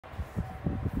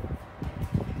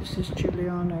This is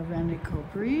JILLIANA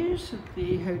Ranicar-Breese at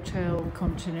the Hotel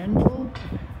Continental,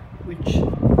 which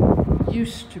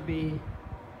used to be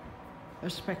a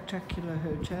spectacular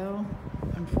hotel.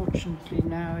 Unfortunately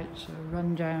now it's a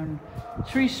rundown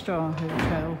 3-star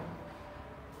hotel.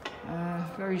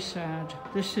 Very sad.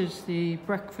 This is the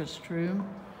breakfast room,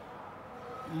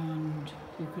 and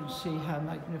you can see how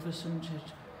magnificent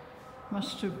it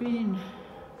must have been.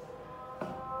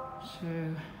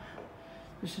 So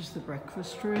this is the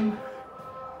breakfast room.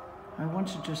 I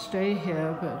wanted to stay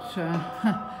here, but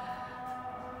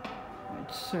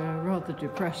it's rather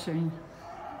depressing.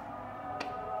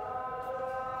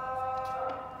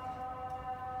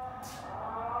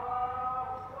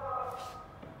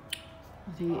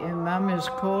 The imam is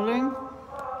calling.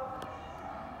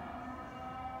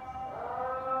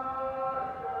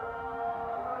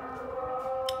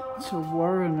 It's a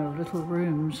warren of little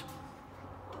rooms.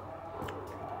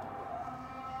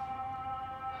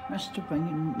 Must have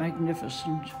been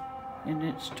magnificent in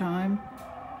its time.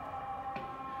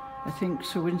 I think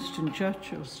Sir Winston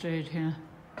Churchill stayed here.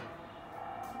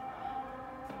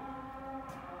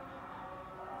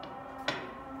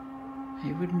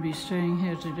 He wouldn't be staying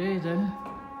here today, though.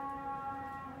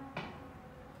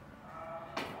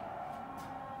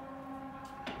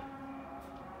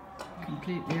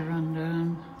 Completely run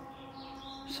down.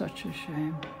 Such a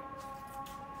shame.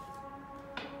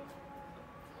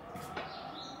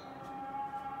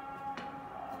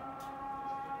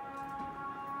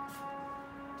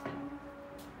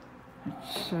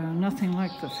 It's nothing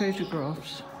like the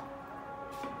photographs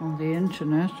on the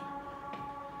internet,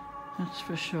 that's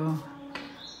for sure.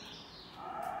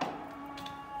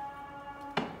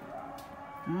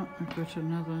 Oh, I've got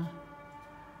another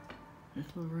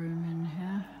little room in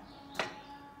here.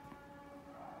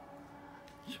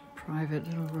 It's a private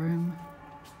little room.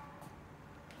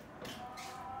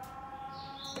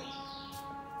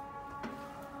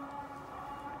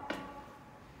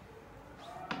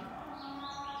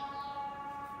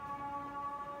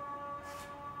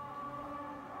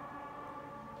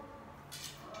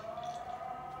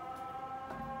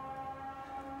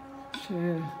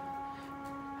 So,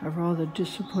 a rather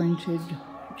disappointed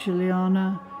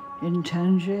JILLIANA in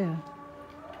Tangier.